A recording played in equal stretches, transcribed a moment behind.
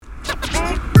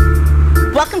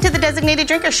Welcome to the Designated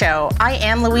Drinker Show. I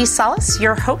am Louise Solis,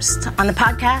 your host on the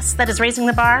podcast that is raising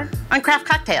the bar on craft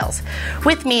cocktails.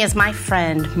 With me is my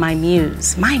friend, my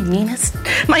muse, my Venus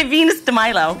de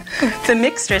Milo, the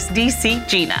mixtress DC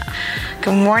Gina.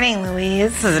 Good morning,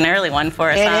 Louise. This is an early one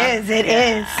for us. It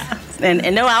is.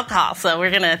 And no alcohol, so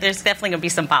there's definitely going to be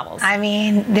some bubbles. I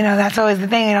mean, that's always the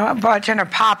thing. Bartender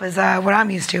pop is what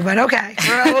I'm used to, but okay.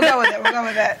 We'll go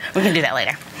with it. We can do that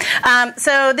later.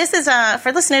 So this is,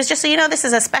 for listeners, just so you know, this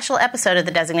is a special episode of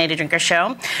the Designated Drinker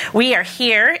Show. We are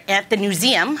here at the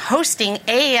museum hosting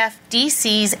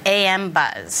AAFDC's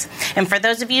AMBuzz. And for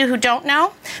those of you who don't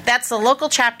know, that's the local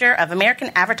chapter of American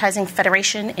Advertising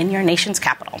Federation in your nation's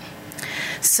capital.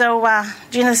 So,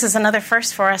 Gina, this is another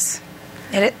first for us.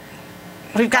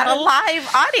 We've got a live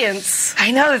audience.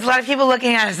 I know, there's a lot of people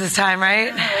looking at us this time,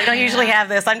 right? We don't usually have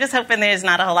this. I'm just hoping there's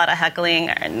not a whole lot of heckling,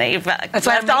 and they've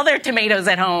left all their tomatoes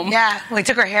at home. Yeah, we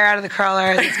took our hair out of the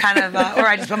curler. It's kind of, or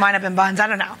I just put mine up in buns. I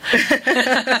don't know.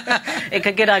 It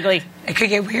could get ugly. It could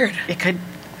get weird. It could.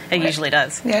 It usually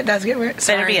does. Yeah, it does get weird.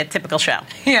 So it'd be a typical show.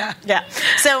 Yeah.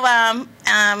 So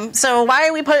why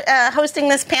are we hosting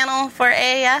this panel for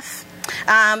AAF?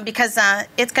 Because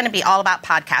it's going to be all about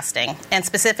podcasting, and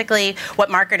specifically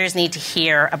what marketers need to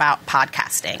hear about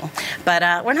podcasting.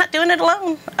 But we're not doing it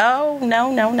alone. Oh,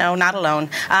 no, not alone.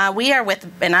 We are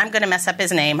with, and I'm going to mess up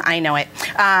his name, I know it,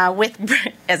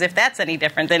 as if that's any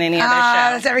different than any other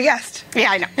show. That's every guest.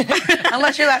 Yeah, I know.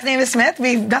 Unless your last name is Smith,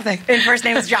 we nothing. And first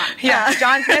name is John. Yeah,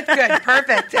 John Smith, good,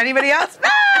 perfect. Anybody else?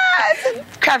 It's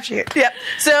a crapshoot. Yep.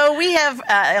 So we have,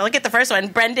 look at the first one,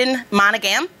 Brendan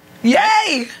Monaghan.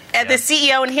 Yay! At the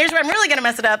CEO, and here's where I'm really going to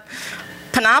mess it up.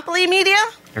 Panoply Media?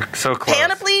 You're so close.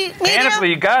 Panoply Media? Panoply,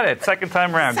 you got it. Second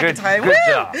time around. Good job.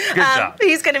 Good job.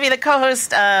 He's going to be the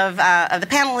co-host of the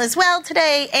panel as well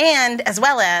today, and as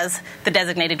well as the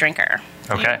designated drinker.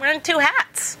 Okay. You're wearing two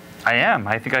hats. I am.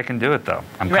 I think I can do it, though.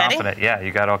 I'm ready? confident. Yeah,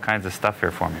 you got all kinds of stuff here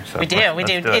for me. So we do. Let's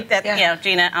do it.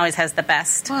 Gina always has the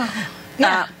best.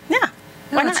 Yeah.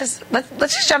 Why not?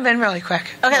 Let's just jump in really quick.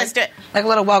 Okay, let's do it. Like a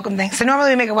little welcome thing. So normally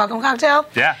we make a welcome cocktail.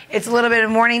 Yeah. It's a little bit of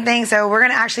a morning thing. So we're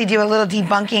going to actually do a little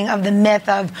debunking of the myth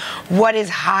of what is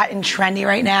hot and trendy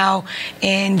right now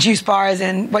in juice bars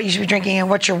and what you should be drinking and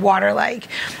what's your water like.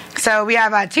 So we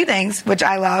have two things, which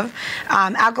I love.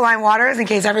 Alkaline waters, in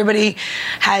case everybody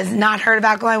has not heard of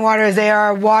alkaline waters, they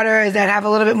are waters that have a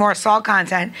little bit more salt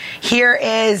content. Here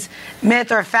is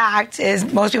myth or fact, is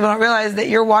most people don't realize that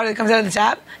your water that comes out of the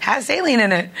tap has saline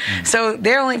in it. So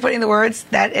they're only putting the words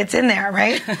that it's in there,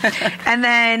 right? And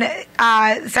then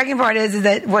the second part is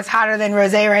that what's hotter than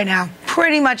rosé right now?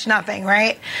 Pretty much nothing,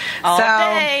 right? All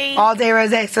day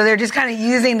rosé. So they're just kind of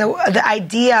using the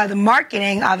idea, the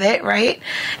marketing of it, right?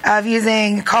 Of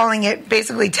calling it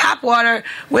basically tap water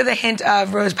with a hint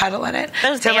of rose petal in it.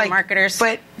 Those damn marketers.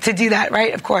 But to do that,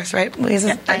 right? Of course, right? Were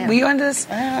you onto this?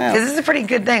 Because this is a pretty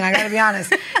good thing, I got to be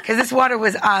honest. Because this water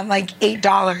was like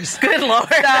 $8. Good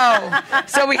Lord.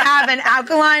 So we have an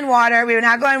alkaline water. We have an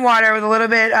alkaline water with a little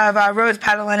bit of rose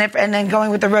petal in it, and then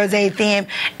going with the rosé theme.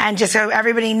 And just so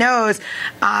everybody knows,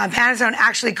 Panasonic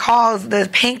actually calls the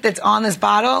pink that's on this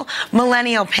bottle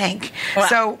millennial pink. Wow.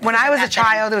 So when I was a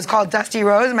child, it was called Dusty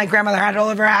Rose, and my grandmother had it all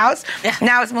over her house. Yeah.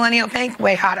 Now it's millennial pink,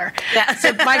 way hotter. Yeah.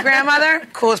 So my grandmother,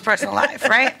 coolest person alive,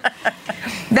 right?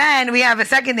 Then we have a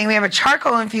second thing. We have a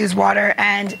charcoal-infused water,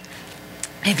 and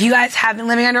if you guys have been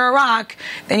living under a rock,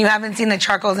 then you haven't seen the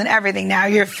charcoals in everything now.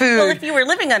 Your food. Well, if you were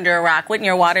living under a rock, wouldn't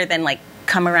your water then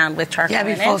come around with charcoal? Yeah,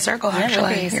 it'd be full circle,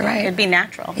 actually. You're right. It'd be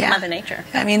natural. Yeah. Mother Nature.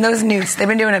 I mean, those newts, they've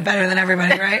been doing it better than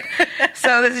everybody, right?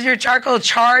 So this is your charcoal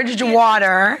charged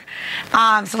water.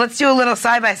 So let's do a little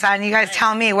side-by-side, and you guys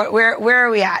tell me, where are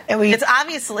we at? It's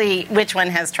obviously which one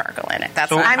has charcoal in it. That's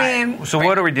so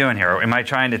what are we doing here? Am I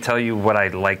trying to tell you what I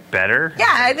like better? Yeah,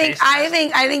 I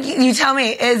think you tell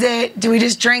me. Do we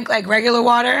just drink like regular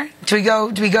water? Do we go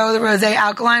the rosé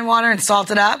alkaline water and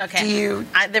salt it up? Okay.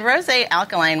 The rosé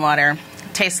alkaline water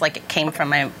tastes like it came from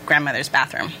my grandmother's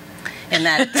bathroom, in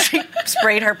that she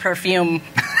sprayed her perfume.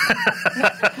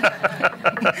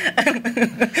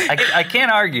 I can't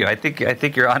argue. I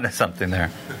think you're onto something there.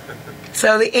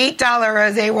 So the $8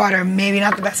 rosé water, maybe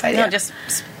not the best idea. No, just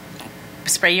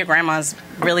spray your grandma's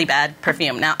really bad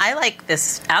perfume. Now I like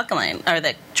this alkaline or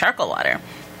the charcoal water.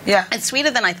 Yeah, it's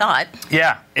sweeter than I thought.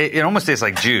 Yeah. it almost tastes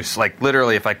like juice. Like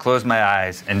literally, if I close my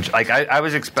eyes and like I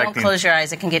was expecting. Don't close your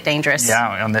eyes; it can get dangerous.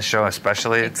 Yeah, on this show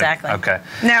especially. Exactly. Okay.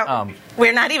 Now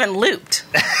we're not even looped.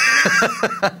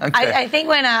 I think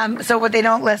when so what they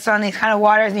don't list on these kind of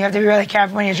waters, and you have to be really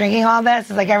careful when you're drinking all this.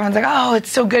 Is like everyone's like, oh,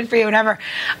 it's so good for you, whatever.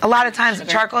 A lot of times,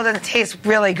 charcoal doesn't taste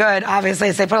really good.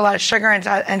 Obviously, so they put a lot of sugar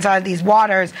inside these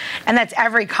waters, and that's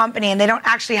every company, and they don't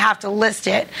actually have to list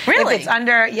it. Really? If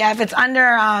it's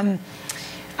under.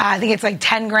 I think it's like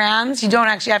 10 grams. You don't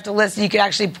actually have to list it. You could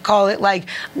actually call it like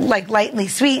lightly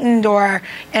sweetened,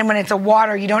 and when it's a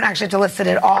water, you don't actually have to list it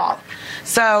at all.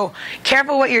 So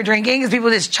careful what you're drinking, because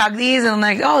people just chug these and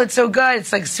like, oh, it's so good.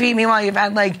 It's like sweet. Meanwhile, you've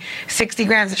had like 60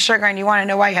 grams of sugar, and you want to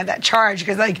know why you had that charge,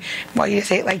 because you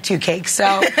just ate like 2 cakes.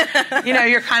 So,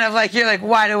 you're kind of like, you're like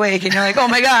wide awake, and you're like, oh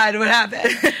my God, what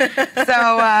happened? So,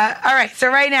 all right. So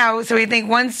right now, we think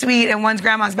one's sweet and one's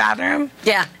grandma's bathroom.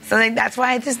 Yeah. So that's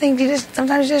why I just think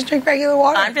sometimes you just drink regular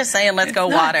water. I'm just saying, let's go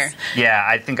water. Yeah,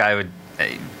 I think I would.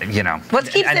 Let's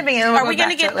keep sipping it. Are we going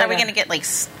to get? Are we going to get like?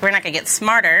 We're not going to get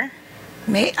smarter.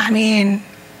 I mean,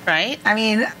 right? I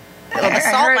mean, the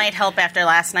salt might help after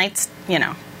last night's.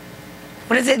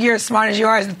 What is it? You're as smart as you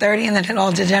are as a 30, and then it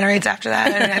all degenerates after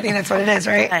that. I mean, I think that's what it is,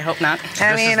 right? I hope not.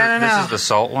 I don't know. This is the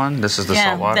salt one? This is the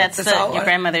salt water? That's your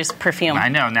grandmother's perfume. I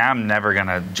know. Now I'm never going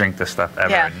to drink this stuff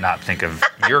ever and not think of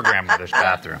your grandmother's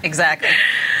bathroom. Exactly.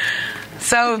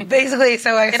 So basically,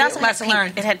 it also lesson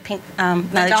learned. It had pink. Now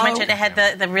that you mentioned, it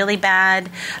had the really bad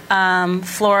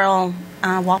floral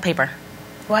wallpaper.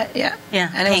 What? Yeah.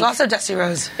 Yeah. And it was also Dusty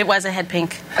Rose. It was a head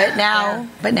pink. But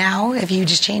now, if you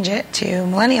just change it to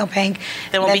millennial pink,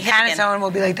 then Panoply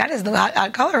will be like, that is the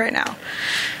hot color right now.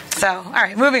 So, all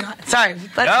right, moving on. Sorry.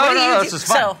 This is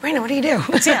fun. So, Brandon, what do you do?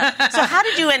 So how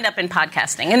did you end up in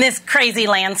podcasting in this crazy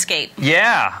landscape?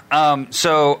 Yeah.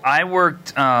 So I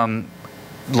worked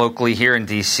locally here in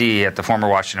D.C. at the former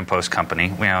Washington Post company.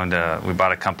 We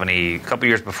bought a company a couple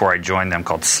years before I joined them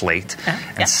called Slate.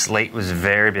 And Slate was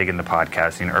very big into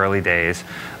podcasting, early days,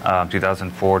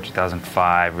 2004,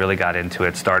 2005, really got into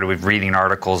it. Started with reading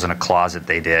articles in a closet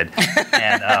they did.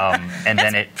 And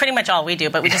then it... pretty much all we do,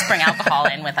 but we just bring alcohol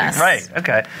in with us. Right,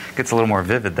 okay. Gets a little more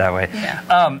vivid that way.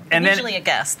 Yeah. And usually a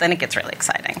guest, then it gets really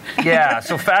exciting. Yeah,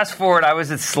 so fast forward, I was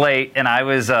at Slate, and I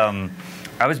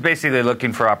was basically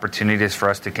looking for opportunities for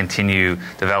us to continue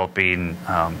developing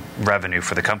revenue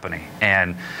for the company.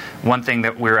 And one thing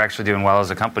that we were actually doing well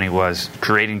as a company was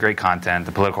creating great content,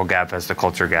 the Political Gabfest, the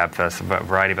Culture Gabfest, a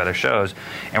variety of other shows.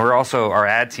 And our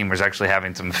ad team was actually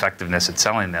having some effectiveness at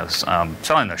selling those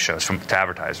shows to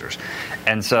advertisers.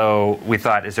 And so we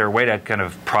thought, is there a way to kind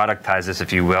of productize this,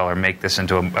 if you will, or make this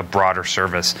into a broader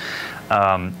service?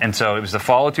 And so it was the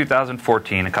fall of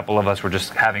 2014. A couple of us were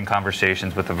just having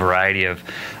conversations with a variety of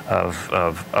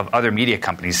other media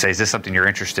companies. Say, is this something you're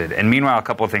interested in? And meanwhile, a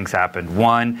couple of things happened.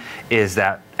 One is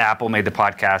that Apple made the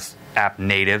podcast app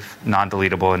native,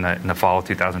 non-deletable in the fall of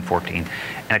 2014.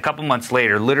 And a couple months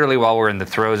later, literally while we're in the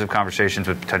throes of conversations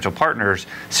with potential partners,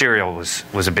 Serial was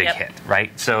a big hit,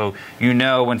 right? So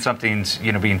when something's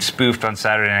being spoofed on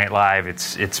Saturday Night Live,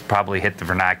 it's probably hit the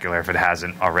vernacular if it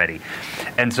hasn't already.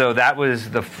 And so that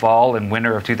was the fall and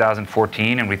winter of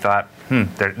 2014, and we thought, and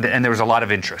there was a lot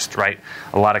of interest, right?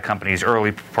 A lot of companies,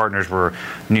 early partners were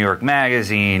New York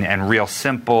Magazine and Real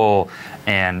Simple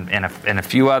and a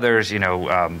few others.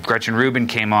 Gretchen Rubin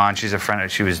came on. She's a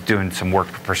friend. She was doing some work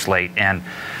for Slate. And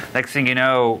next thing you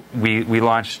know, we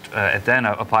launched then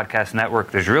a podcast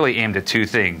network that's really aimed at two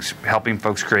things: helping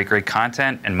folks create great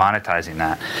content and monetizing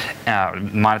that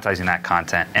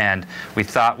content. And we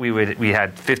thought we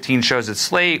had 15 shows at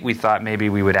Slate. We thought maybe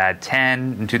we would add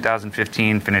 10 in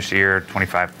 2015, finish the year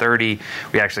 25, 30.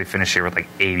 We actually finished the year with like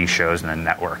 80 shows in the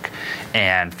network.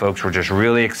 And folks were just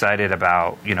really excited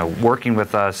about, working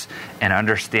with us and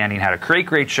understanding how to create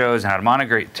great shows and how to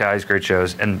monetize great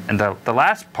shows. And the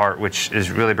last part, which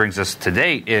really brings us to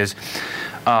date, is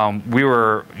we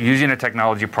were using a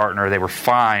technology partner. They were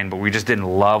fine, but we just didn't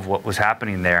love what was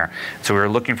happening there. So we were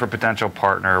looking for a potential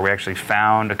partner. We actually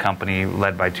found a company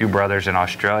led by two brothers in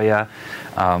Australia.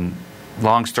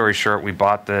 Long story short, we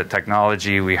bought the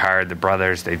technology. We hired the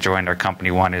brothers. They joined our company.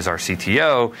 One is our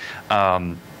CTO.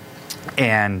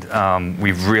 And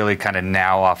we've really kind of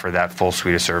now offer that full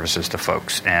suite of services to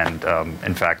folks, and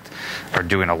in fact are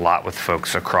doing a lot with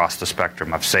folks across the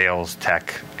spectrum of sales,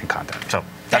 tech, and content. So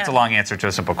that's a long answer to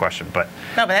a simple question, but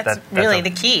that's really the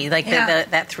key,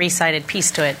 that three-sided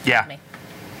piece to it. Yeah,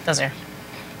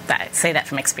 I say that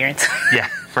from experience. Yeah,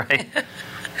 right.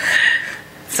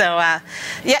 So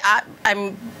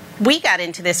I'm we got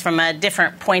into this from a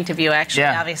different point of view, actually.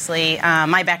 Yeah. Obviously,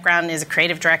 my background is a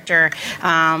creative director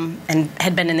and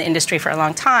had been in the industry for a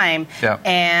long time. Yeah.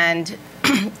 And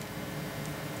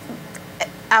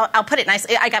I'll put it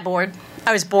nicely. I got bored.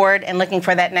 I was bored and looking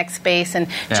for that next space. And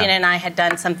Gina and I had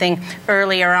done something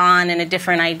earlier on in a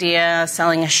different idea,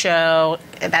 selling a show.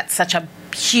 That's such a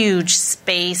huge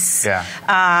space. Yeah.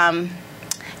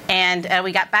 And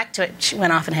we got back to it. She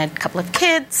went off and had a couple of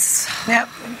kids. Yep.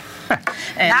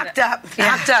 And, Knocked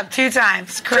up 2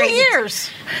 times. Crazy. 2 years.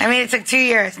 I mean, it took 2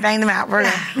 years. Bang them out. We're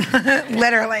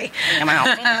literally. I'm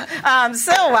out.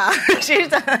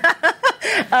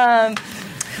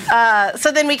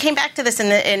 So then we came back to this,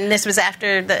 and this was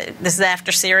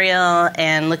after Serial,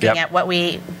 and looking at what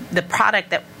the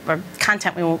product or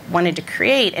content we wanted to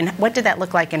create, and what did that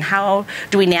look like, and how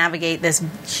do we navigate this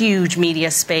huge media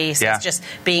space as just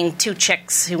being 2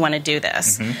 chicks who want to do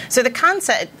this. So the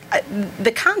concept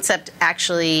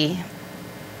actually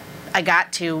I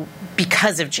got to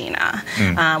because of Gina.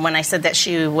 When I said that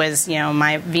she was,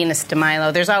 my Venus de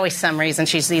Milo, there's always some reason.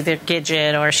 She's either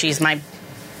Gidget or she's my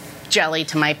jelly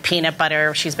to my peanut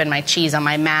butter. She's been my cheese on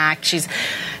my mac. She's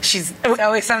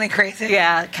always something crazy.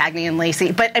 Yeah, Cagney and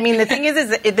Lacey. But I mean, the thing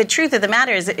is the truth of the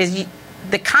matter is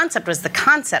the concept was the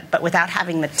concept, but without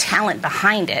having the talent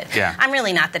behind it. Yeah. I'm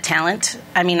really not the talent.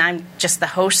 I mean, I'm just the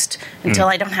host until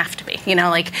I don't have to be.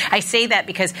 I say that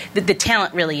because the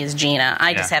talent really is Gina.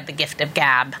 I just have the gift of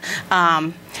gab.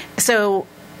 So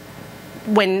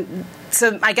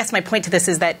I guess my point to this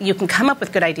is that you can come up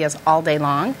with good ideas all day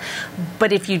long,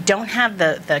 but if you don't have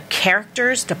the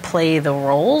characters to play the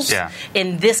roles,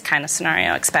 in this kind of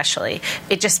scenario especially,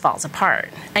 it just falls apart.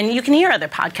 And you can hear other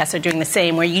podcasts are doing the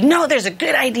same, where there's a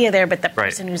good idea there, but the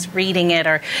person who's reading it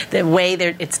or the way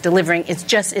it's delivering, it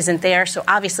just isn't there. So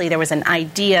obviously there was an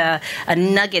idea, a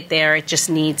nugget there. It just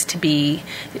needs to be...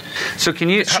 So can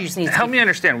you help me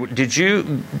understand, did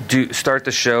you start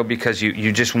the show because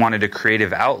you just wanted a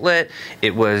creative outlet?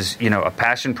 It was, a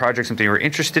passion project, something you were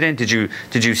interested in. Did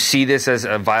you see this as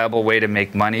a viable way to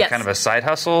make money, kind of a side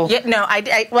hustle? Yeah, no,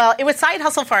 well, it was side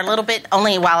hustle for a little bit,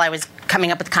 only while I was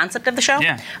coming up with the concept of the show.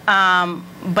 Yeah.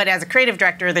 But as a creative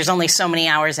director, there's only so many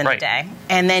hours in a day,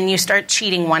 and then you start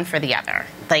cheating one for the other,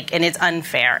 and it's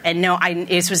unfair. And no,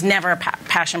 this was never a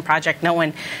passion project. No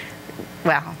one,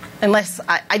 unless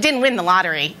I didn't win the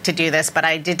lottery to do this, but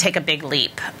I did take a big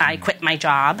leap. I quit my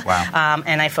job,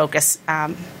 and I focus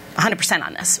 100%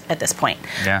 on this at this point.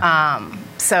 Yeah.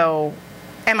 So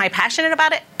am I passionate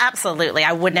about it? Absolutely.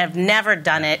 I would have never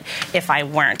done it if I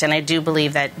weren't. And I do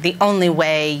believe that the only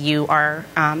way you are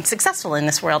successful in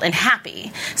this world and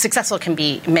happy, successful can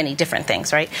be many different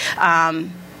things, right?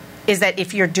 Is that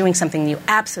if you're doing something you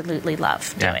absolutely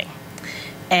love doing.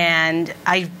 And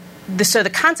so the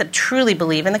concept, truly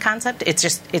believe in the concept. It's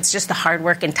just the hard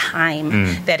work and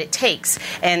time that it takes.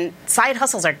 And side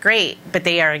hustles are great, but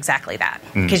they are exactly that,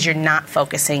 because you're not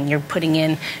focusing. You're putting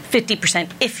in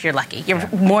 50% if you're lucky. You're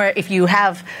more if you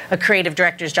have a creative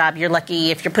director's job. You're lucky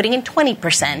if you're putting in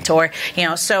 20%, or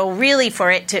So really,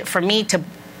 for me to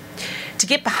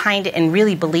get behind it and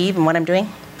really believe in what I'm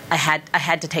doing, I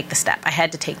had to take the step. I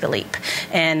had to take the leap,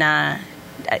 and.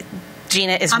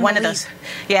 Gina is one of those.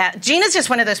 Yeah, Gina's just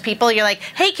one of those people. You're like,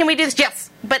 hey, can we do this? Yes.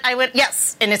 But I would,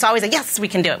 yes. And it's always a yes, we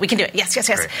can do it. We can do it. Yes, yes,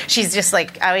 yes. Great. She's just I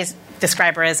always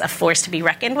describe her as a force to be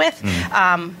reckoned with.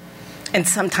 And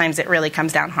sometimes it really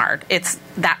comes down hard.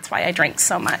 That's why I drink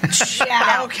so much.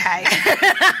 Okay.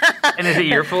 And is it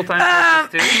your full-time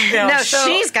business too? No,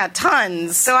 she's got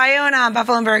tons. So I own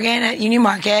Buffalo and Bergen at Union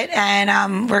Market,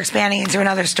 and we're expanding into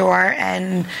another store.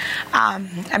 And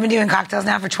I've been doing cocktails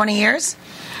now for 20 years.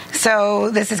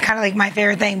 So this is kind of my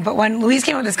favorite thing. But when Louise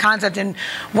came up with this concept, and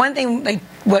one thing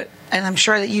and I'm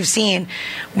sure that you've seen,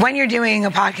 when you're doing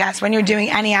a podcast, when you're doing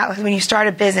any outlet, when you start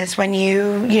a business, when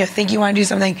you think you want to do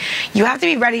something, you have to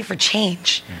be ready for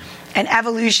change and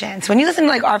evolution. So when you listen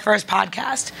to our first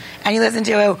podcast and you listen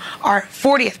to our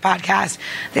 40th podcast,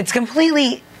 it's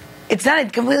not a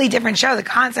completely different show. The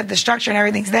concept, the structure, and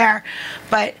everything's there,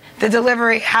 but the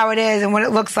delivery, how it is, and what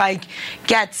it looks like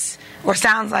gets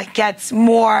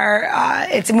more,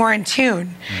 it's more in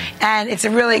tune. And it's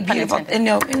a really beautiful,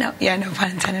 no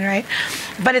pun intended, right?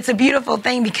 But it's a beautiful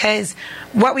thing, because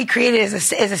what we created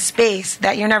is a space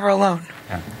that you're never alone,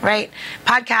 right?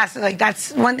 Podcasts,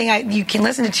 that's one thing, you can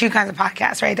listen to 2 kinds of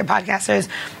podcasts, right? The podcasters,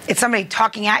 it's somebody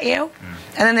talking at you,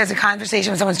 and then there's a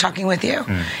conversation when someone's talking with you.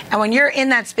 And when you're in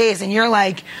that space and you're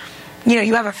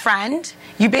you have a friend,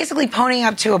 you basically ponying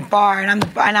up to a bar, and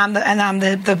I'm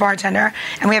the bartender,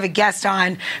 and we have a guest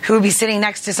on who would be sitting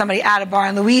next to somebody at a bar,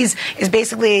 and Louise is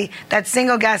basically that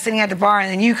single guest sitting at the bar,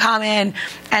 and then you come in,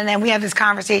 and then we have this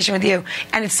conversation with you,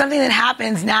 and it's something that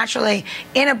happens naturally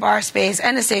in a bar space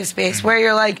and a safe space where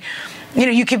you're like,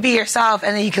 you could be yourself,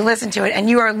 and then you can listen to it, and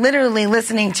you are literally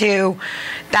listening to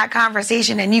that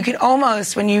conversation, and you can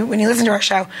almost, when you listen to our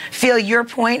show, feel your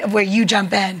point of where you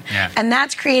jump in, and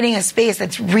that's creating a space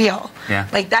that's real.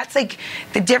 Like that's like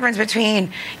the difference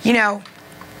between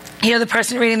the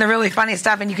person reading the really funny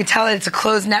stuff, and you can tell that it's a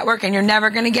closed network and you're never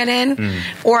going to get in,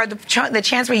 or the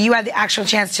chance where you had the actual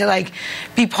chance to like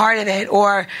be part of it,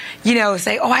 or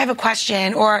say, oh, I have a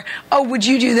question, or oh, would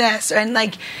you do this, and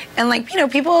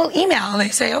people email and they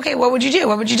say, okay, what would you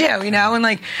do, and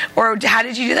like, or how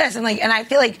did you do this, and I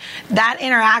feel like that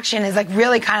interaction is like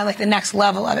really kind of like the next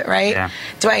level of it, right?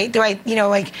 Do I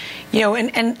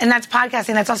and that's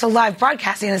podcasting, that's also live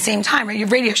broadcasting at the same time, right? Your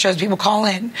radio shows, people call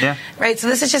in, right? So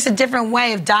this is just a different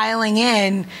way of dialing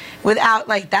in without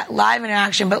like that live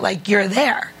interaction, but like you're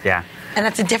there. And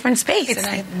that's a different space.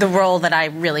 It's the role that I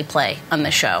really play on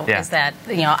the show is that,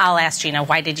 I'll ask Gina,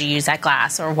 why did you use that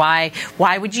glass? Or why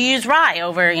would you use rye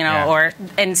over,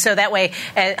 and so that way,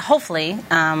 hopefully,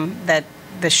 that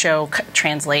the show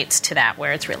translates to that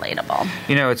where it's relatable.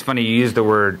 It's funny, you use the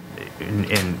word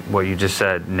in what you just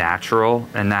said, natural,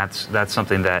 and that's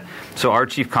something that, so our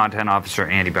chief content officer,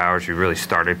 Andy Bowers, who really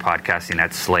started podcasting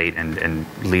at Slate and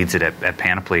leads it at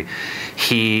Panoply,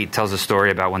 he tells a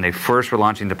story about when they first were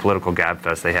launching the Political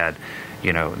Gabfest. They had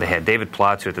David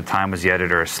Plotz, who at the time was the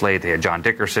editor of Slate. They had John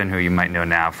Dickerson, who you might know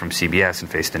now from CBS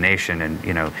and Face the Nation, and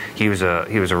he was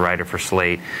a writer for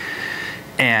Slate.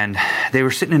 And they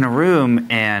were sitting in a room,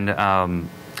 and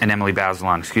Emily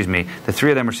Bazelon, the three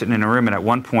of them were sitting in a room, and at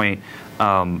one point,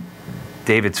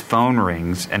 David's phone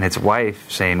rings, and it's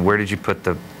wife saying, where did you put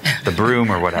the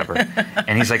broom or whatever?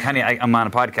 And he's like, honey, I'm on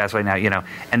a podcast right now,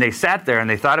 And they sat there and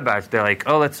they thought about it. They're like,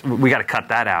 oh, we got to cut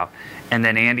that out. And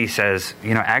then Andy says,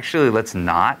 actually, let's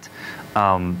not.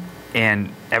 And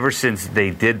ever since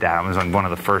they did that, it was on one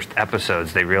of the first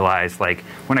episodes, they realized, like,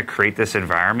 we're going to create this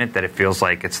environment that it feels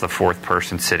like it's the fourth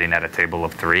person sitting at a table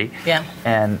of three.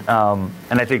 And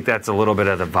I think that's a little bit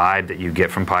of the vibe that you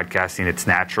get from podcasting. It's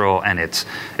natural and it's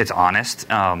honest.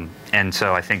 And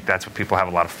so I think that's what people have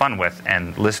a lot of fun with,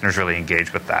 and listeners really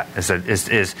engage with that.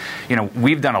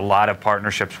 We've done a lot of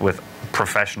partnerships with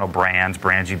professional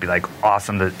brands you'd be like,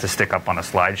 awesome to stick up on a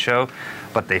slideshow,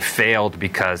 but they failed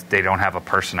because they don't have a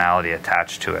personality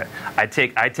attached to it. I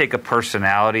take a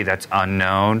personality that's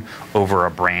unknown over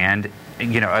a brand,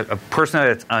 a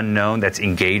personality that's unknown, that's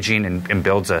engaging and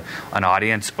builds an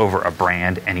audience over a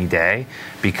brand any day,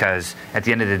 because at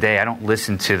the end of the day, I don't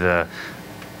listen to the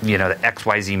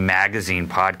XYZ magazine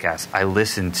podcast. I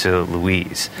listen to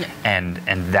Louise, and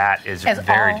that is as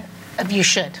very. All of you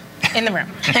should. In the room.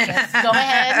 Go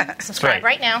ahead, subscribe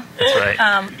right now. That's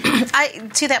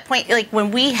right. To that point, like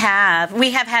when we have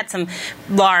had some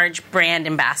large brand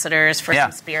ambassadors for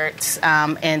some spirits,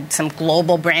 and some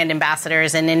global brand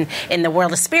ambassadors, and in the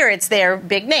world of spirits, they're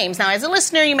big names. Now, as a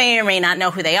listener, you may or may not know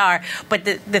who they are, but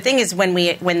the thing is, when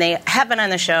they have been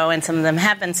on the show, and some of them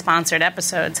have been sponsored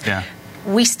episodes.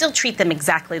 We still treat them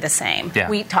exactly the same.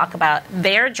 We talk about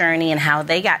their journey and how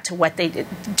they got to what they did,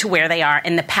 to where they are,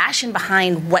 and the passion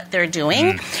behind what they're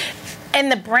doing. And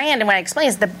the brand, and what I explain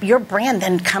is your brand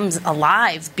then comes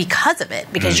alive because of it,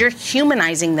 because you're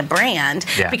humanizing the brand,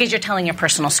 because you're telling your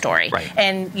personal story.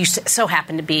 And you so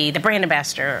happen to be the brand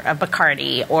ambassador of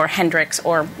Bacardi or Hendrix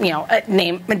or,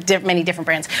 name many different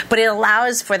brands. But it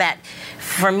allows for that,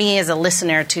 for me as a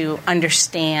listener, to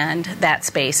understand that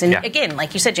space. And again,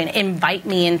 like you said, Jen, invite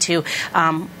me into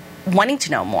wanting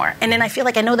to know more. And then I feel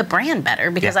like I know the brand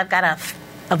better because I've got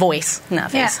a voice, not a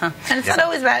face, huh? And it's not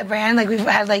always about brand. Like, we've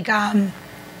had, like,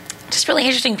 just really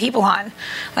interesting people on.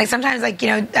 Like, sometimes,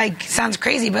 like, sounds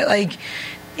crazy, but, like,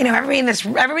 everybody in this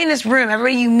room,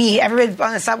 everybody you meet, everybody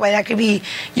on the subway, that could be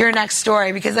your next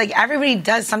story, because, like, everybody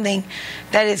does something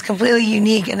that is completely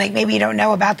unique, and, like, maybe you don't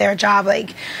know about their job.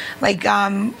 Like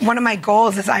one of my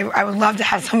goals is I would love to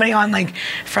have somebody on, like,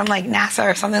 from, like,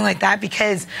 NASA or something like that,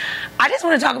 because I just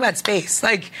want to talk about space.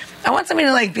 Like, I want somebody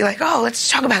to, like, be like, oh, let's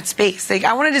talk about space. Like,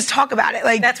 I want to just talk about it.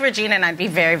 Like, that's where Gina and I'd be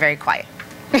very, very quiet.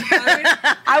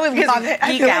 I would love it.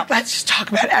 I feel like, let's just talk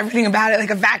about everything about it,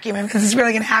 like a vacuum. Is this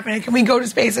really going to happen? And can we go to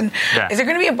space? And is there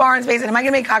going to be a bar in space? And am I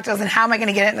going to make cocktails? And how am I going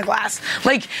to get it in the glass?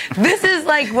 Like, this is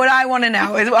like what I want to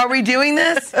know. Are we doing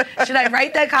this? Should I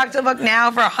write that cocktail book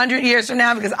now for 100 years from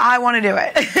now? Because I want to do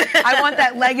it. I want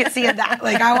that legacy of that.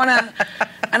 Like, I want to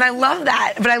And I love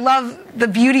that, but I love the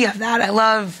beauty of that. I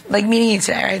love meeting you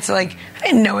today, right? So I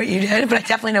didn't know what you did, but I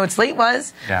definitely know what Slate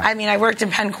was. Yeah. I mean, I worked in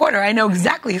Penn Quarter. I know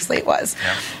exactly who Slate was.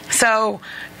 Yeah. So,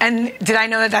 and did I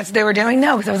know that that's what they were doing?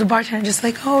 No, because I was a bartender, just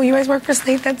oh, you guys work for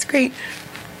Slate? That's great.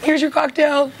 Here's your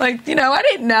cocktail. I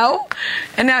didn't know.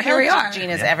 And now here we are. I don't think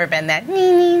Gina's ever been that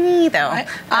nee, though. When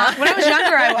I was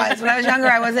younger, I was. When I was younger,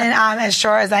 I wasn't as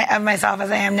sure of myself as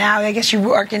I am now. I guess you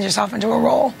work yourself into a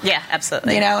role. Yeah,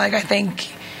 absolutely. I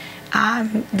think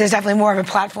there's definitely more of a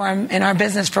platform in our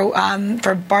business for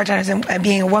bartenders and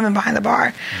being a woman behind the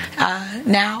bar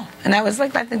now. And that was I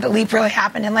think the leap really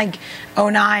happened in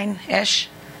 09-ish.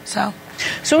 So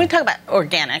when we talk about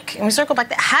organic, and we circle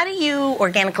back, how do you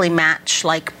organically match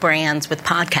brands with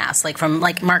podcasts, from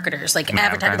marketers,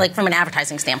 advertising, from an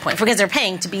advertising standpoint, because they're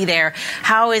paying to be there?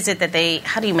 How is it that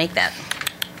how do you make that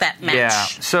match? Yeah.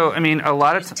 So I mean, a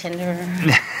lot of Tinder.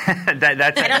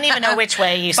 that's I don't even know which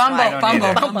way you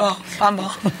Bumble.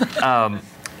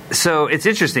 So it's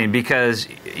interesting because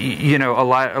a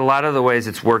lot of the ways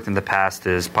it's worked in the past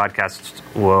is podcasts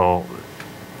will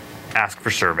ask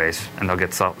for surveys, and they'll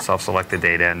get self-selected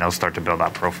data, and they'll start to build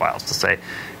out profiles to say,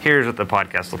 here's what the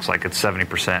podcast looks like. It's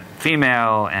 70%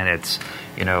 female, and it's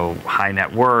high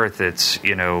net worth. It's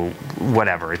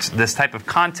whatever. It's this type of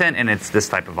content, and it's this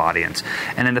type of audience.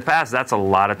 And in the past, that's a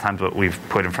lot of times what we've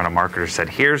put in front of marketers. Said,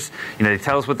 here's they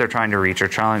tell us what they're trying to reach, or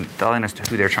telling us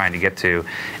who they're trying to get to,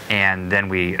 and then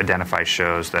we identify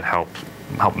shows that help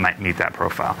meet that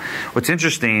profile. What's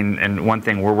interesting, and one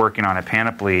thing we're working on at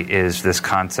Panoply, is this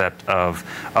concept of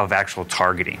actual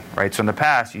targeting, right? So in the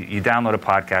past, you download a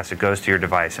podcast, it goes to your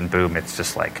device, and boom, it's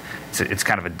just it's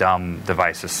kind of a dumb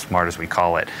device, as smart as we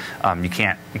call it. You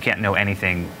can't know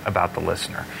anything about the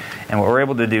listener. And what we're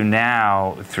able to do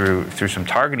now through some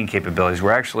targeting capabilities,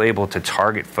 we're actually able to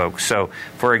target folks. So,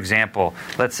 for example,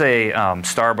 let's say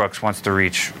Starbucks wants to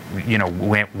reach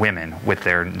women with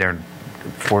their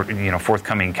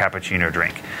forthcoming cappuccino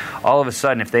drink. All of a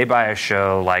sudden, if they buy a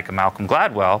show like a Malcolm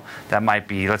Gladwell, that might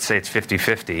be, let's say it's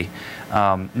 50-50,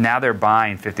 now they're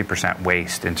buying 50%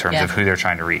 waste in terms of who they're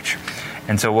trying to reach.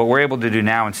 And so what we're able to do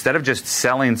now, instead of just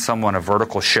selling someone a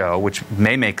vertical show, which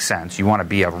may make sense, you want to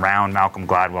be around Malcolm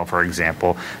Gladwell, for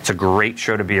example. It's a great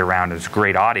show to be around. It's a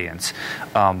great audience.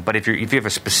 But if you have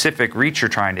a specific reach you're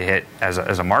trying to hit as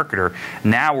a marketer,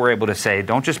 now we're able to say,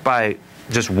 don't just buy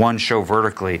just one show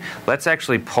vertically. Let's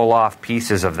actually pull off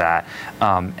pieces of that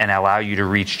and allow you to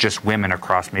reach just women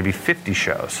across maybe 50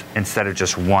 shows instead of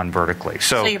just one vertically.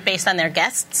 So you're based on their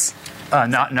guests?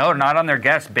 Not on their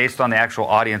guests, based on the actual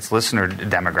audience listener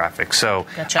demographic. So,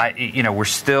 gotcha. We're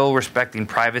still respecting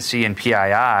privacy and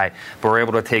PII, but we're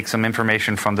able to take some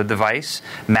information from the device,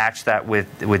 match that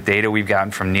with data we've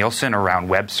gotten from Nielsen around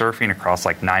web surfing across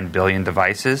 9 billion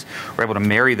devices. We're able to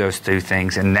marry those two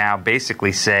things and now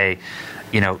basically say,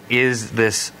 is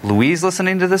this Louise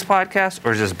listening to this podcast,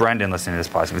 or is this Brendan listening to this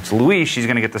podcast? If it's Louise, she's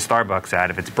going to get the Starbucks ad.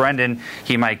 If it's Brendan,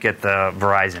 he might get the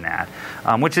Verizon ad,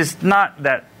 which is not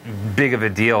that big of a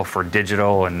deal for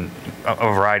digital and a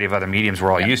variety of other mediums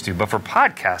we're all used to. But for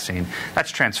podcasting,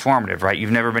 that's transformative, right?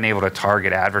 You've never been able to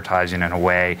target advertising in a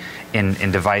way in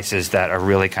devices that are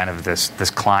really kind of this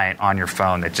client on your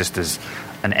phone that just is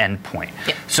an endpoint.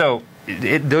 Yeah. So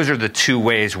those are the two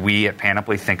ways we at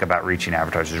Panoply think about reaching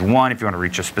advertisers. One, if you want to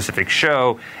reach a specific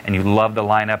show and you love the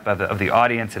lineup of the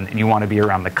audience and you want to be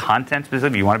around the content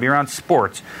specifically, you want to be around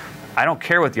sports, I don't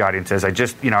care what the audience is.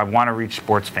 I want to reach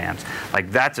sports fans.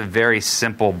 That's a very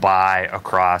simple buy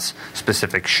across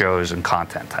specific shows and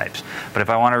content types. But if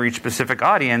I want to reach specific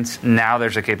audience, now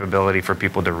there's a capability for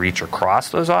people to reach across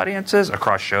those audiences,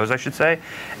 across shows, I should say.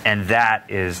 And that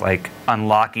is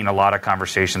unlocking a lot of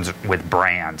conversations with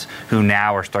brands who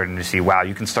now are starting to see, wow,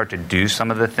 you can start to do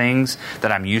some of the things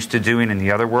that I'm used to doing in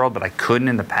the other world that I couldn't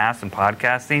in the past in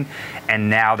podcasting. And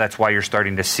now that's why you're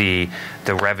starting to see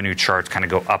the revenue charts kind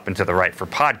of go up into the right for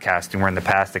podcasting, where in the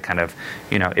past it kind of,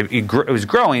 it was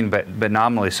growing, but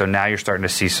nominally. So now you're starting to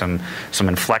see some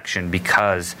inflection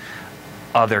because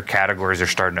other categories are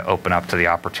starting to open up to the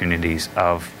opportunities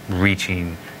of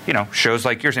reaching, shows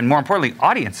like yours, and more importantly,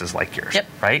 audiences like yours. Yep.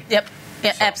 Right? Yep.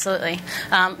 Yeah, so. Absolutely.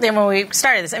 Then when we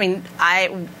started this,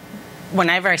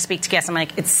 whenever I speak to guests, I'm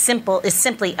like, it's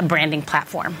simply a branding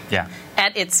platform. Yeah.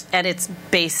 At its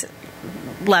base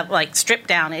level, stripped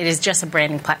down, it is just a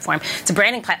branding platform. It's a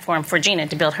branding platform for Gina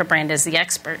to build her brand as the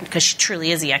expert, because she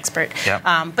truly is the expert. Yep.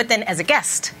 But then as a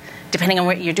guest, depending on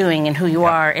what you're doing and who you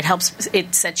are,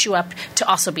 it sets you up to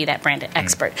also be that brand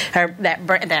expert, or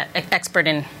that expert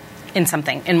in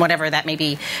something, in whatever that may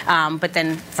be. But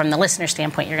then from the listener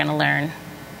standpoint, you're going to learn,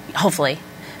 hopefully,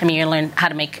 you're going to learn how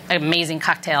to make an amazing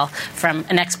cocktail from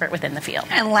an expert within the field.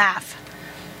 And laugh.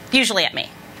 Usually at me.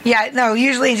 Yeah, no,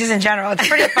 usually just in general. It's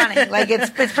pretty funny. Like,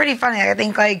 it's pretty funny. I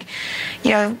think, like,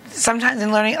 sometimes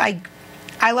in learning, like,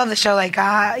 I love the show, like,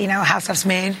 How Stuff's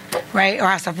Made, right? Or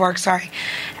How Stuff Works, sorry.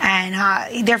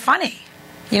 And they're funny.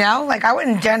 Like, I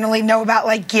wouldn't generally know about,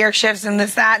 like, gear shifts and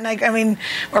this, that, and, like,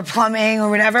 or plumbing or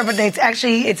whatever, but it's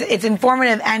actually, it's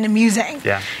informative and amusing.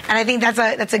 Yeah. And I think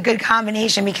that's a good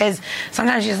combination, because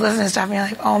sometimes you just listen to stuff and you're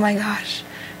like, oh my gosh,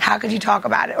 how could you talk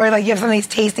about it? Or, like, you have some of these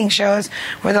tasting shows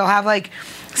where they'll have, like,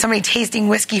 somebody tasting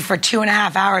whiskey for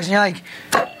 2.5 hours, and you're like,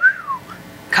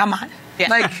 come on. Yeah.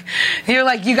 Like, you're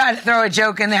like, you got to throw a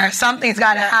joke in there. Something's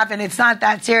got to happen. It's not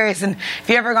that serious. And if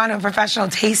you ever gone to a professional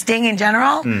tasting in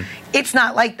general, it's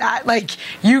not like that. Like,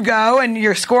 you go and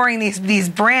you're scoring these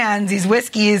brands, these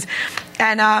whiskeys,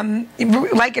 and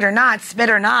like it or not, spit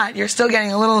or not, you're still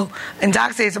getting a little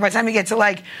intoxicated. So by the time you get to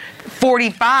like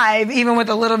 45, even with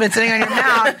a little bit sitting on your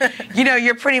mouth,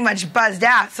 you're pretty much buzzed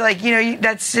out. So, like,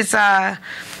 that's just I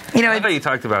love how you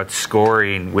talked about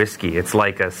scoring whiskey. It's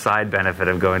like a side benefit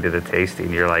of going to the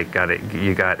tasting. You're like,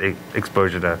 you got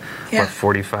exposure to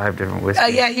 45 different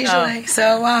whiskeys. Yeah, usually.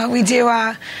 So we do.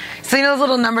 So those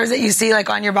little numbers that you see like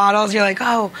on your bottles, you're like,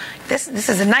 oh, this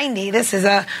is a 90. This is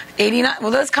a 89.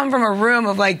 Well, those come from a room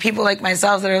of like people like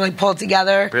myself that are like pulled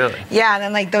together. Really? Yeah, and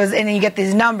then like those, and then you get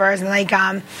these numbers, and like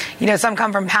some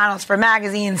come from panels for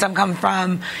magazines, some come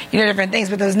from different things,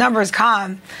 but those numbers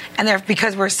come, and they're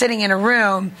because we're sitting in a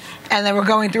room. And then we're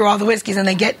going through all the whiskeys, and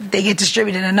they get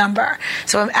distributed a number.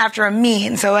 So after a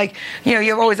mean, so like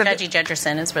you always have Judgy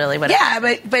Judgerson is really what. Yeah,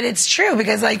 but it's true,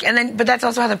 because like but that's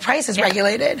also how the price is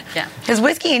regulated. Yeah, because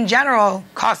whiskey in general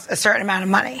costs a certain amount of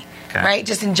money, right?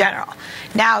 Just in general.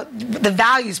 Now the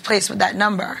value is placed with that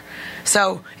number.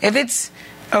 So if it's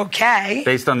okay,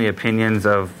 based on the opinions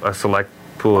of a select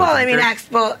pool. Well, of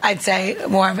drinkers? I'd say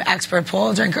more of an expert pool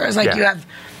of drinkers. Like you have.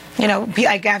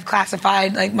 Like I've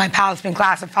classified, like my palate's been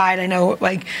classified. I know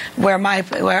like where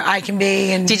I can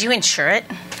be. And did you insure it?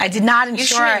 I did not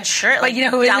insure it. You should insure it. But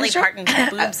who is Dolly insured? Parton's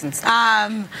boobs and stuff.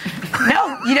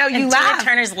 No, you laugh. Tina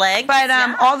Turner's legs. But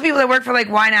all the people that work for like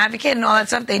Wine Advocate and all that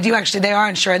stuff, they are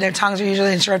insured. Their tongues are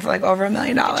usually insured for like over $1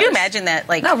 million. Could you imagine that?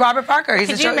 Like no, Robert Parker. He's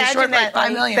insured for like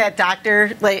 $5 million. That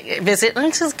doctor like visit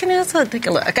and says, "Can you also take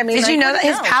a look?" I mean, did you know that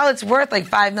his palate's worth like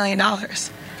 $5 million?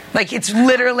 Like, it's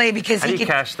literally because he could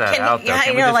cash that out, though? Yeah,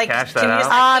 Can we just cash that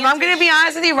out? I'm going to be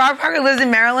honest with you. Robert Parker lives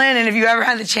in Maryland, and if you ever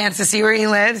had the chance to see where he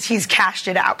lives, he's cashed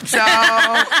it out. So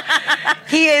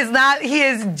he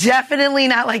is definitely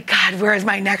not like, God, where is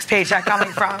my next paycheck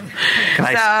coming from? Can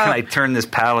I turn this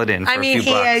pallet in for a few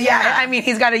bucks? Yeah,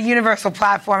 he's got a universal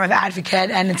platform of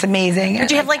advocate, and it's amazing.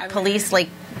 Did you have like police, like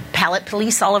palate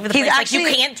police all over the place? Actually,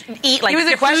 like you can't eat. Like he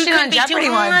was a question on Jeopardy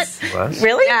once.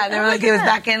 Really? Yeah, they were like it was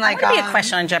back in like. I want to be a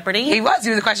question on Jeopardy. He was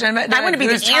a question. But I want to be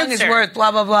the answer. Tongue is worth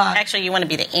blah blah blah. Actually, you want to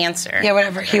be the answer. Yeah,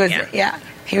 whatever. He was. Yeah,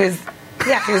 he was.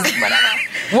 Yeah, he was.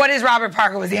 Whatever. What is Robert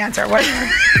Parker was the answer.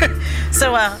 Whatever.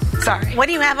 So, sorry. What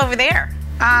do you have over there?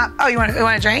 You want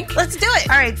a drink? Let's do it.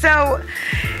 All right, so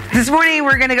this morning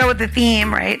we're going to go with the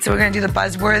theme, right? So we're going to do the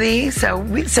buzzworthy. So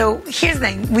here's the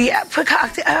thing: we put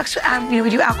we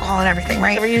do alcohol and everything,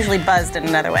 right? So we're usually buzzed in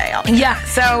another way. Yeah,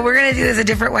 so we're going to do this a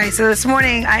different way. So this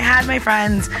morning I had my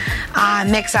friends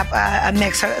mix up a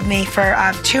mix of me for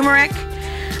turmeric,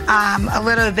 a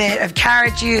little bit of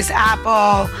carrot juice,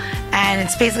 apple. And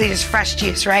it's basically just fresh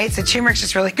juice, right? So turmeric's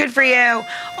just really good for you,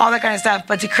 all that kind of stuff.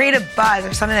 But to create a buzz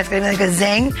or something that's going to be like a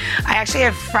zing, I actually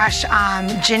have fresh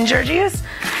ginger juice,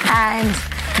 and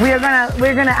we're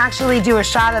gonna actually do a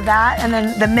shot of that, and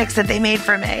then the mix that they made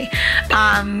for me. Do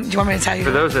you want me to tell you?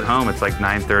 For those at home, it's like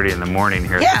 9:30 in the morning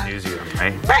here at the museum,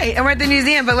 right? Right, and we're at the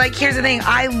museum. But like, here's the thing: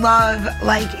 I love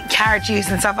like carrot juice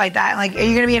and stuff like that. Like, are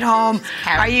you gonna be at home?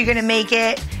 Are you gonna make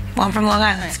it? Well, I'm from Long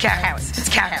Island. It's carrots. It's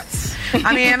carrots.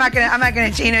 I mean, I'm not gonna.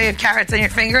 You have carrots on your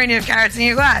finger and you have carrots in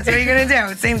your glass. What are you gonna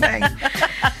do? Same thing.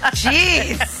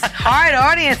 Jeez, hard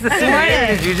audience this morning.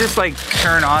 Did you just like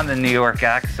turn on the New York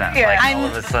accent? Yeah, all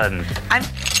of a sudden. I'm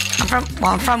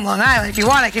from Long Island. If you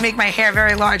want, I can make my hair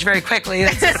very large very quickly.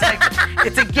 It's just like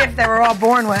it's a gift that we're all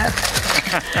born with.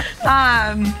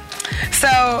 So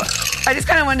I just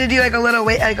kind of wanted to do like a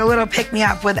little pick me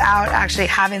up without actually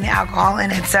having the alcohol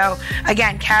in it. So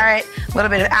again, carrot, a little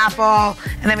bit of apple,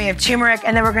 and then we have turmeric,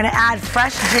 and then we're going to add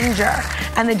fresh ginger.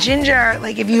 And the ginger,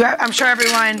 like I'm sure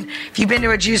everyone, if you've been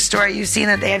to a juice store, you've seen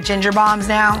that they have ginger bombs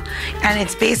now. And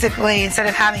it's basically, instead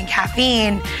of having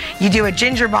caffeine, you do a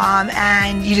ginger bomb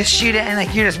and you just shoot it, and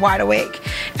like you're just wide awake,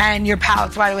 and your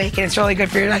palate's wide awake, and it's really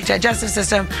good for your like digestive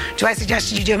system. Do I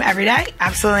suggest you do them every day?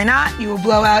 Absolutely not. You will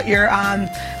blow out your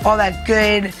all that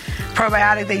good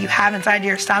probiotic that you have inside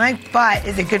your stomach. But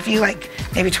is it good for you like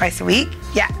maybe twice a week?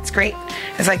 Yeah, it's great.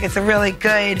 It's a really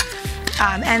good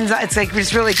enzyme. It's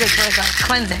just really good for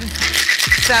cleansing.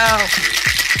 So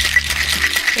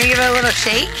you give it a little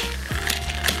shake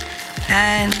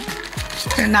and just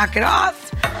gonna knock it off.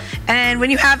 And when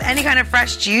you have any kind of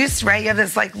fresh juice, right, you have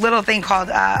this little thing called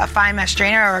a fine mesh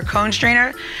strainer or a cone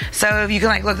strainer. So you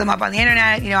can look them up on the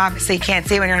internet. Obviously you can't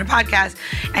see when you're on a podcast.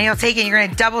 And you'll take it, you're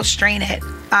gonna double strain it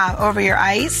over your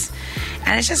ice.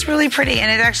 And it's just really pretty.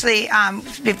 And it actually,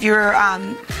 if you're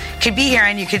could be here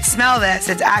and you could smell this,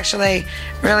 it's actually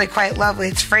really quite lovely.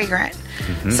 It's fragrant.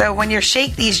 Mm-hmm. So when you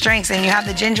shake these drinks and you have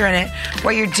the ginger in it,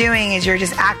 what you're doing is you're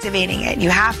just activating it.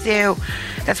 You have to.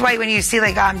 That's why when you see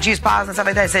juice bottles and stuff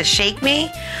like that, it says "shake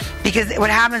me," because what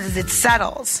happens is it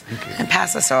settles and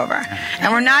pass us over.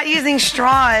 And we're not using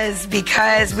straws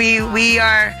because we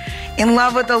are in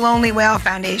love with the Lonely Whale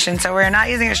Foundation, so we're not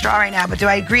using a straw right now. But do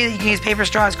I agree that you can use paper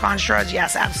straws, corn straws?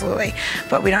 Yes, absolutely.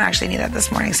 But we don't actually need that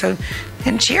this morning. So,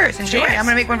 and cheers, enjoy. Cheers. I'm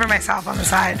gonna make one for myself on the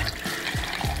side.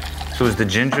 So is the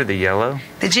ginger the yellow?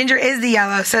 The ginger is the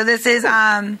yellow. So this is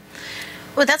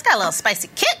Well, that's got a little spicy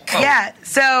kick. Oh. Yeah.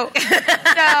 So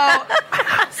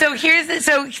here's the,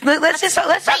 so let's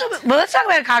talk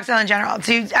about a cocktail in general.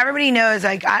 So everybody knows,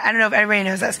 I don't know if everybody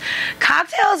knows this.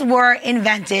 Cocktails were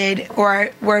invented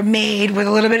or were made with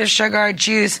a little bit of sugar,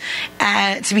 juice,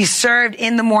 to be served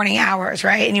in the morning hours,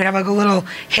 right? And you'd have a little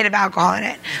hit of alcohol in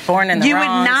it. Born in the wrong You would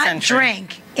not century.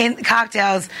 drink in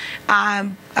cocktails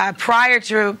prior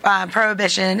to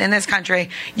Prohibition in this country.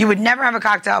 You would never have a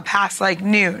cocktail past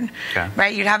noon,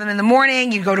 right? You'd have them in the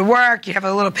morning, you'd go to work, you'd have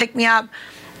a little pick-me-up,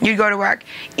 you'd go to work.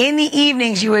 In the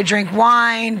evenings, you would drink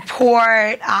wine,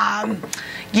 port,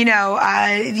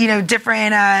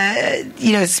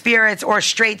 different, spirits or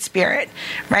straight spirit,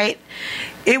 right?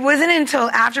 It wasn't until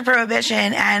after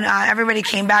Prohibition and everybody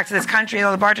came back to this country,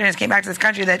 all the bartenders came back to this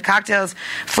country, that cocktails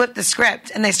flipped the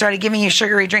script and they started giving you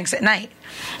sugary drinks at night.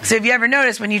 So if you ever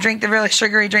notice, when you drink the really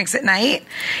sugary drinks at night,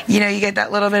 you get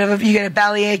that little bit of you get a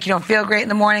bellyache, you don't feel great in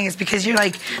the morning. It's because you're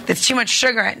that's too much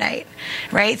sugar at night,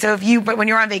 right? So but when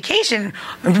you're on vacation,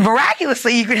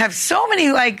 miraculously you could have so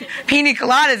many pina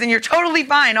coladas and you're totally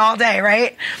fine all day,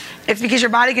 right? It's because your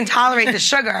body can tolerate the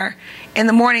sugar in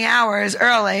the morning hours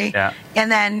early,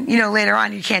 and then later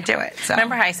on you can't do it. So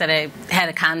remember how I said I had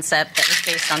a concept that was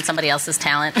based on somebody else's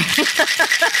talent?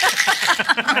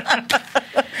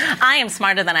 I am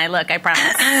smarter than I look, I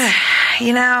promise.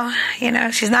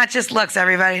 She's not just looks,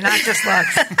 everybody, not just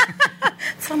looks.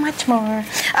 So much more.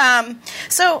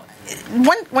 So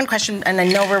one question, and I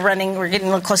know we're getting a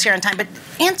little close here on time, but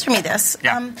answer me this.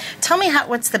 Yeah. Tell me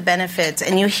what's the benefits,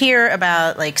 and you hear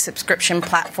about subscription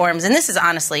platforms, and this is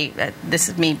honestly, this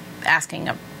is me asking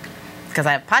because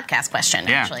I have a podcast question,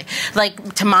 actually.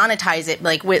 To monetize it,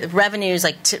 with revenues,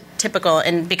 typical,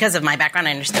 and because of my background,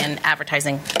 I understand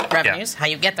advertising revenues. How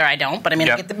you get there, I don't, but I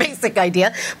get the basic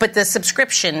idea. But the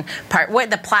subscription part, what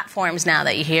the platforms now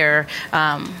that you hear,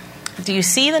 do you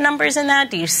see the numbers in that?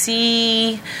 Do you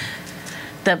see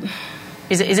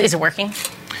is it working?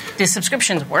 Do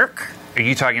subscriptions work? Are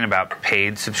you talking about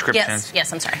paid subscriptions?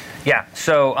 Yes, I'm sorry. Yeah,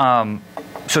 so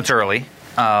it's early.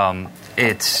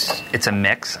 It's a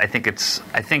mix. I think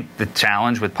the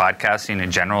challenge with podcasting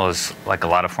in general is a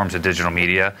lot of forms of digital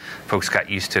media, folks got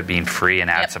used to being free and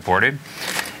ad supported.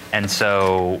 And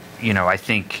so, I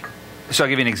think, so I'll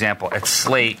give you an example. At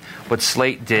Slate, what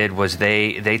Slate did was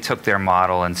they took their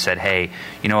model and said, hey,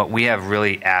 you know what, we have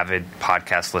really avid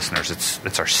podcast listeners.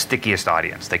 It's our stickiest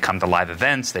audience. They come to live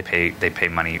events, they pay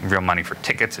real money for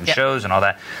tickets and shows and all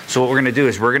that. So what we're going to do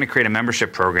is we're going to create a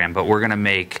membership program, but we're going to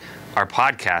make our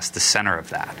podcast the center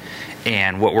of that.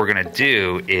 And what we're going to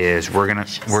do is we're going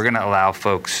to allow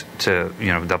folks to,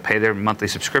 they'll pay their monthly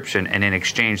subscription, and in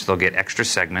exchange they'll get extra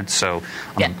segments. So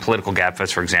on Political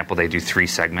Gabfest, for example, they do 3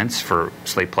 segments. For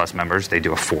Slate Plus members, they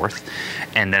do a 4th.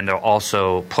 And then they'll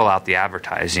also pull out the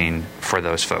advertising for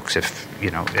those folks if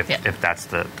that's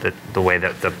the way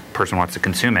that the person wants to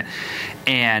consume it.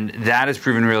 And that has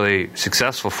proven really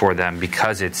successful for them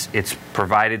because it's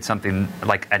provided something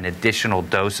like an additional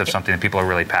dose of something that people are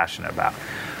really passionate about.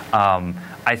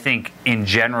 I think in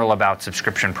general about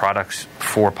subscription products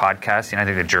for podcasting, I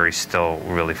think the jury's still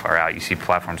really far out. You see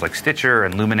platforms like Stitcher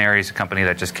and Luminaries, a company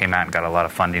that just came out and got a lot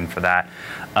of funding for that.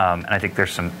 And I think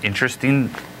there's some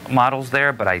interesting models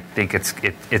there, but I think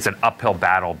it's an uphill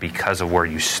battle because of where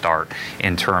you start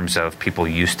in terms of people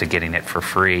used to getting it for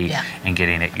free and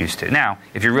getting it used to. Now,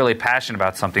 if you're really passionate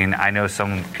about something, I know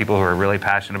some people who are really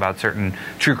passionate about certain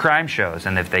true crime shows,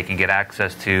 and if they can get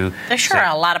access to... There's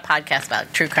a lot of podcasts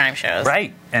about true crime shows.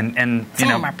 Right. And some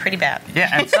of them are pretty bad.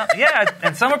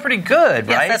 And some are pretty good,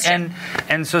 right? Yes, that's true.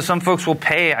 And so some folks will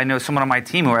pay. I know someone on my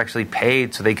team who actually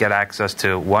paid so they get access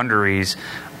to Wondery's,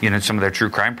 some of their true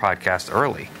crime podcasts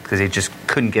early because they just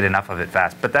couldn't get enough of it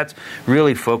fast. But that's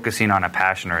really focusing on a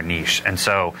passion or a niche. And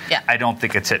so I don't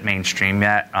think it's at mainstream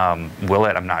yet. Will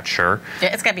it? I'm not sure.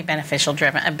 Yeah, it's got to be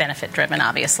benefit driven,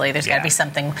 obviously. There's got to be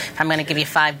something. If I'm going to give you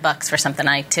 $5 for something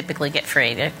I typically get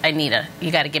free,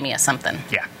 you got to give me something.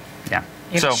 Yeah.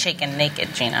 You're shaking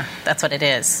naked, Gina. That's what it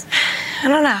is. I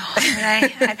don't know.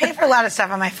 I pay for a lot of stuff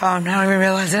on my phone. I don't even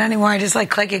realize it anymore. I just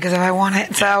click it because if I want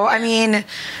it. So, I mean,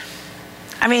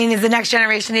 is the next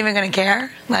generation even going to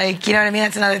care? You know what I mean?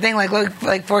 That's another thing.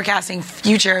 Like forecasting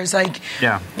futures.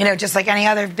 Just like any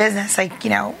other business.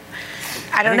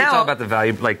 I don't know. It's all about the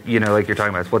value. Like you're talking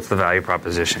about. What's the value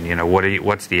proposition?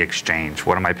 What's the exchange?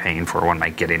 What am I paying for? What am I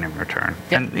getting in return?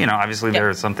 Yep. And obviously there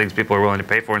are some things people are willing to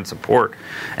pay for and support.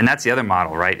 And that's the other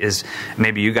model, right? Is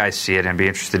maybe you guys see it and be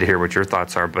interested to hear what your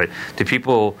thoughts are. But do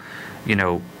people,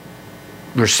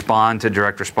 respond to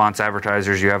direct response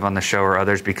advertisers you have on the show or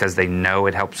others because they know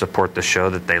it helps support the show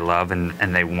that they love and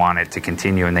they want it to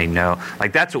continue, and they know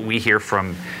that's what we hear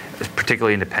from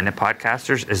particularly independent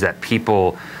podcasters, is that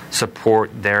people support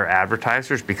their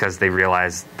advertisers because they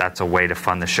realize that's a way to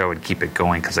fund the show and keep it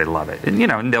going because they love it. And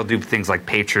and they'll do things like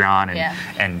Patreon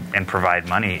and provide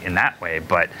money in that way,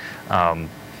 but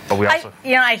we also...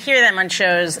 I hear them on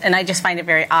shows, and I just find it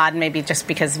very odd, maybe just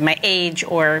because of my age,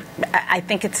 or I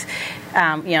think it's,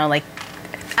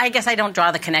 I guess I don't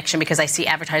draw the connection because I see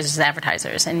advertisers as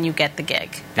advertisers, and you get the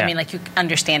gig. Yeah. I mean, you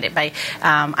understand it by...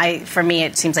 for me,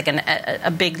 it seems like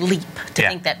a big leap to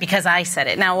think that because I said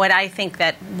it. Now, what I think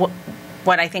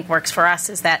works for us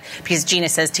is that because Gina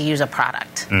says to use a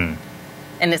product. Mm.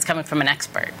 And it's coming from an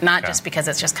expert, not just because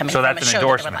it's just coming from a show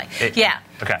that they would like.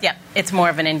 Okay. Yeah, it's more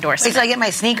of an endorsement. Wait till I get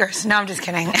my sneakers. No, I'm just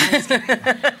kidding.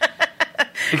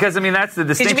 Because that's the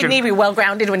distinction. Because you need to be well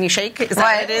grounded when you shake. Is that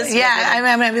what it is? Yeah,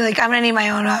 I'm gonna be I'm gonna need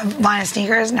my own line of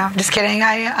sneakers. No, I'm just kidding.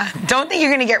 I don't think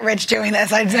you're gonna get rich doing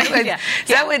this. You have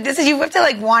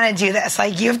to want to do this.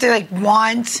 You have to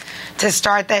want to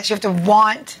start this. You have to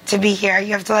want to be here.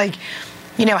 You have to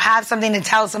have something to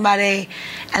tell somebody,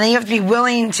 and then you have to be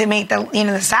willing to make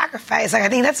the sacrifice. I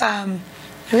think that's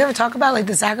Have we ever talked about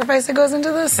the sacrifice that goes into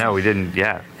this? No, we didn't.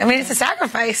 Yeah. It's a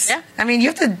sacrifice. Yeah. You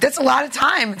have to. That's a lot of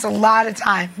time. It's a lot of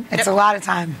time. It's a lot of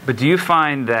time. But do you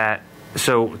find that?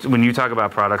 So when you talk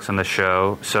about products on the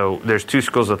show, so there's two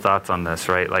schools of thoughts on this,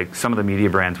 right? Some of the media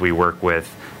brands we work with,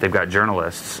 they've got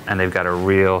journalists, and they've got a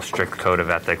real strict code of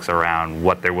ethics around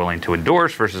what they're willing to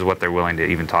endorse versus what they're willing to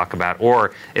even talk about,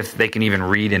 or if they can even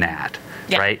read an ad,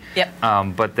 right?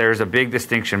 Yep. But there's a big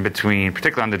distinction between,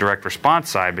 particularly on the direct response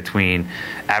side, between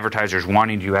advertisers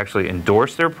wanting to actually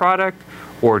endorse their product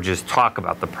or just talk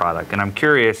about the product. And I'm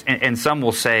curious, and some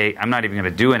will say, I'm not even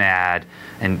going to do an ad,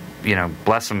 and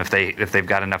bless them if they've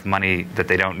got enough money that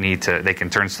they don't need to, they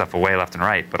can turn stuff away left and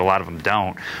right, but a lot of them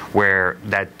don't, where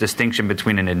that distinction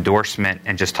between an endorsement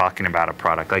and just talking about a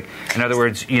product. In other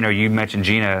words, you mentioned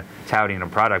Gina touting a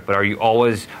product, but are you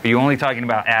only talking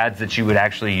about ads that you would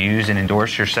actually use and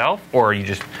endorse yourself, or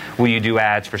will you do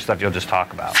ads for stuff you'll just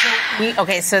talk about?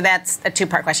 So that's a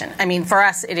two-part question. For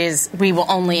us, it is, we will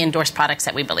only endorse products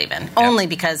that we believe in, only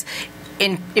because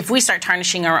if we start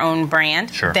tarnishing our own brand,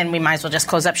 then we might as well just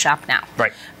close up shop now.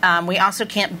 Right. We also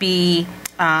can't be,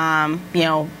 Gen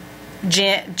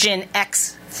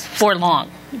X for long,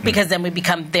 because then we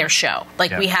become their show.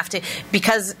 We have to,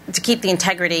 because to keep the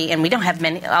integrity, and we don't have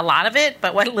a lot of it,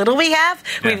 but what little we have,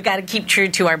 we've got to keep true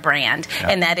to our brand.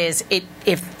 And that is,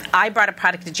 if I brought a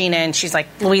product to Gina and she's like,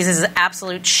 Louise, this is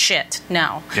absolute shit.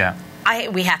 No. Yeah.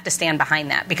 We have to stand behind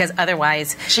that, because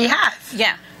otherwise... She has.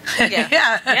 Yeah.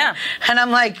 Yeah. And I'm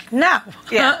like, no.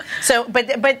 Yeah. So,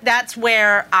 but that's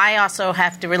where I also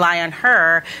have to rely on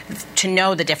her to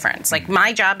know the difference.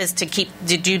 My job is to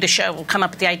do the show. We'll come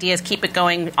up with the ideas, keep it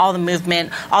going, all the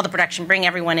movement, all the production, bring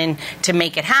everyone in to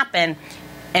make it happen.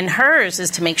 And hers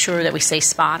is to make sure that we stay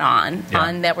spot on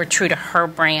that we're true to her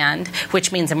brand,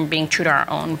 which means that we're being true to our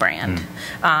own brand,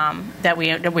 that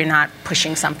we're not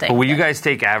pushing something. But will you guys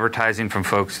take advertising from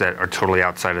folks that are totally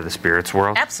outside of the spirits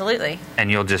world? Absolutely. And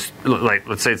you'll just,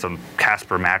 let's say it's a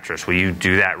Casper mattress. Will you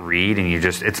do that read and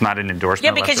it's not an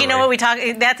endorsement? Yeah, because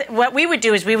what we would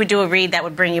do is we would do a read that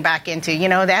would bring you back into,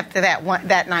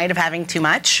 that night of having too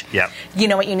much. Yep. You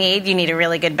know what you need? You need a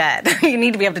really good bed. You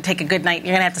need to be able to take a good night.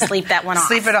 You're going to have to sleep that one off.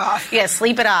 Sleep it off. Yeah,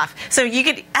 sleep it off. So you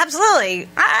could, absolutely,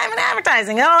 I'm in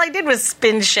advertising. All I did was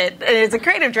spin shit as a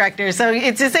creative director. So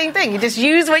it's the same thing. You just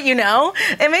use what you know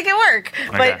and make it work.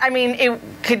 Okay. But,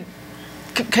 it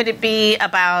could it be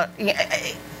about...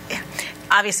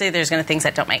 obviously there's going to things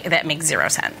that make zero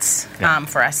sense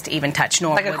for us to even touch.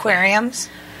 Nor Like aquariums?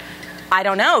 I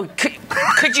don't know.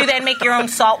 Could you then make your own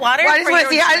salt water? Well, I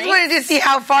just wanted to see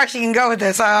how far she can go with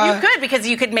this. You could, because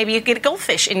you could get a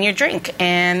goldfish in your drink,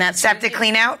 and that's septic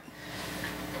clean out.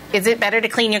 Is it better to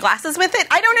clean your glasses with it?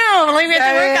 I don't know. Maybe we have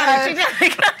to work on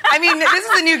it. I mean, this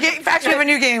is a new game. Facts, we have a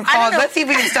new game called Let's See If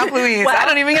We Can Stump Louise. Well, I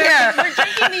don't even care. We're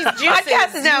drinking these juices.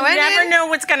 You never know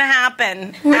what's going to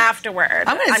happen afterward.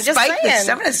 I'm going to spike this.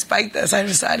 I'm going to spike this. I've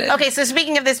decided. Okay, so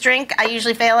speaking of this drink, I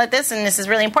usually fail at this, and this is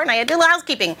really important. I do a little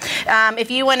housekeeping.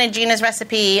 If you wanted Gina's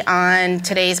recipe on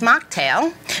today's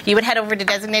mocktail, you would head over to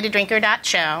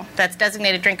designateddrinker.show. That's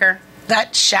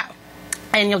designateddrinker.show.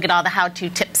 And you'll get all the how-to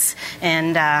tips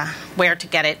and where to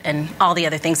get it and all the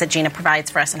other things that Gina provides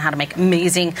for us on how to make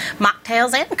amazing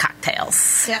mocktails and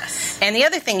cocktails. Yes. And the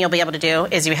other thing you'll be able to do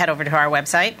is you head over to our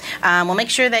website. We'll make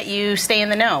sure that you stay in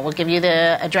the know. We'll give you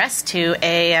the address to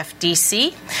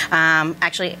AAFDC.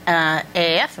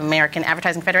 AAF, American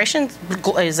Advertising Federation,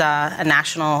 is a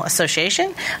national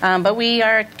association. But we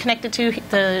are connected to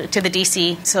the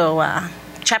DC,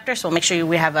 chapter, so we'll make sure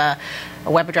we have a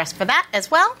web address for that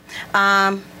as well.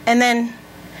 And then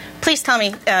please tell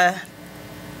me,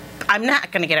 I'm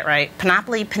not going to get it right.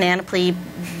 Panoply,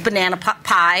 banana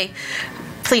pie.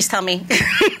 Please tell me.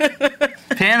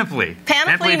 Panoply.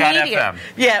 Media.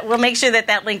 Yeah, we'll make sure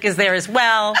that link is there as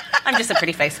well. I'm just a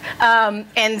pretty face.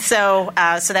 And so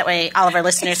that way all of our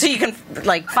listeners, so you can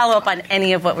follow up on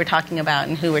any of what we're talking about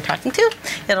and who we're talking to,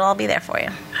 it'll all be there for you.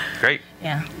 Great.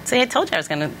 Yeah. See, I told you I was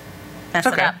going to mess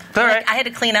it up. All right. I had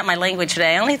to clean up my language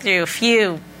today. I only threw a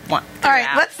few. All right,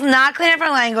 let's not clean up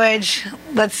our language.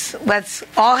 Let's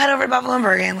all head over to Buffalo and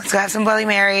Bergen. Let's go have some Bloody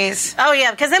Marys. Oh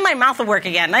yeah, because then my mouth will work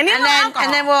again. I need alcohol.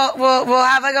 And then we'll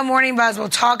have a morning buzz. We'll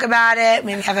talk about it.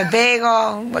 Maybe have a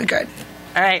bagel. We're good.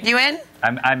 All right, you in?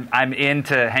 I'm in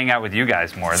to hang out with you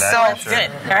guys more. That's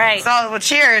good. All right. So, well,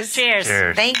 cheers. Cheers.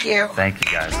 Thank you. Thank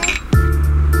you guys.